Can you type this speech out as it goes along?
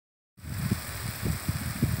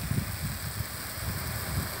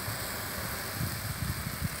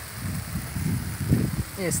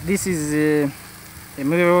Yes, this is a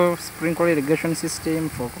movable sprinkler irrigation system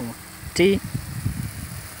for tea.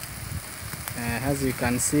 As you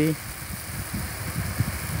can see,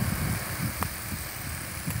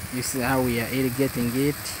 this is how we are irrigating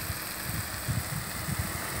it.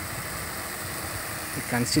 You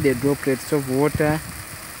can see the droplets of water.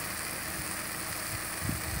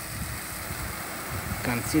 You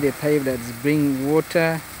can see the pipe that's bringing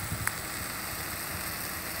water.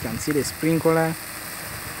 You can see the sprinkler,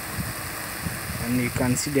 and you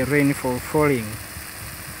can see the rainfall falling.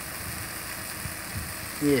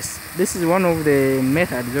 Yes, this is one of the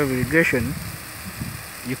methods of irrigation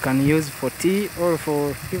you can use for tea or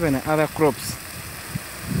for even other crops.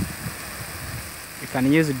 You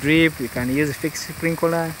can use drip, you can use fixed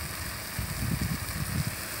sprinkler,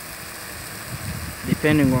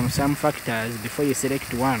 depending on some factors before you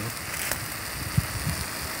select one.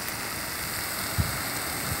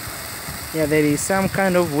 Yeah, there is some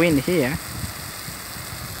kind of wind here,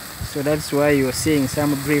 so that's why you're seeing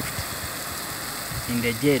some drift in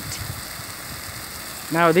the jet.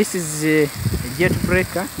 Now this is a jet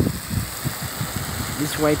breaker.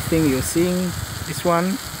 This white thing you're seeing, this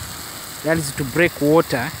one, that is to break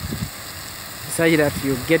water such that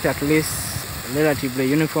you get at least relatively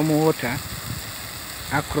uniform water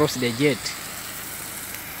across the jet.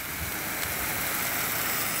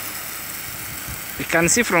 You can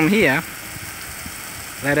see from here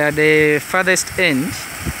that at the farthest end,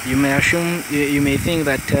 you may think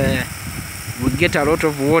that we get a lot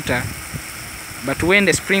of water, but when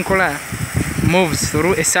the sprinkler moves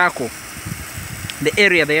through a circle, the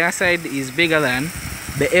area the other side is bigger than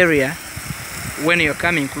the area when you're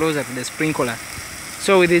coming closer to the sprinkler.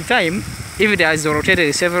 So with the time, if it has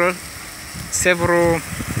rotated several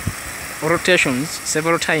rotations,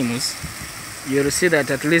 several times, you'll see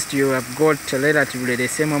that at least you have got relatively the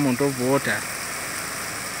same amount of water.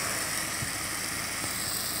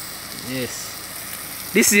 Yes.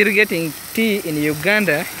 This is irrigating tea in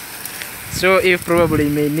Uganda, so if probably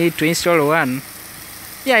may need to install one,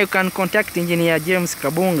 yeah, you can contact Engineer James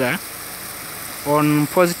Kabunga on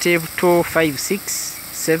positive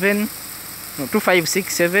 2567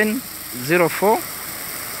 04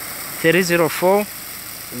 304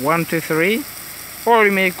 123, or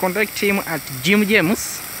you may contact him at Jim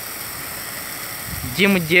James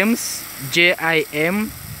JIMJAMES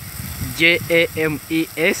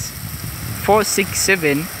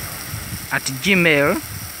 467 at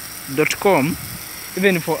gmail.com,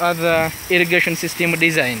 even for other irrigation system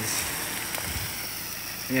designs.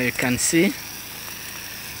 Here you can see,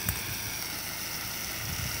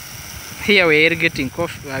 here we are irrigating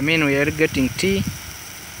we are irrigating tea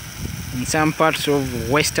in some parts of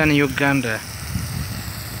western Uganda.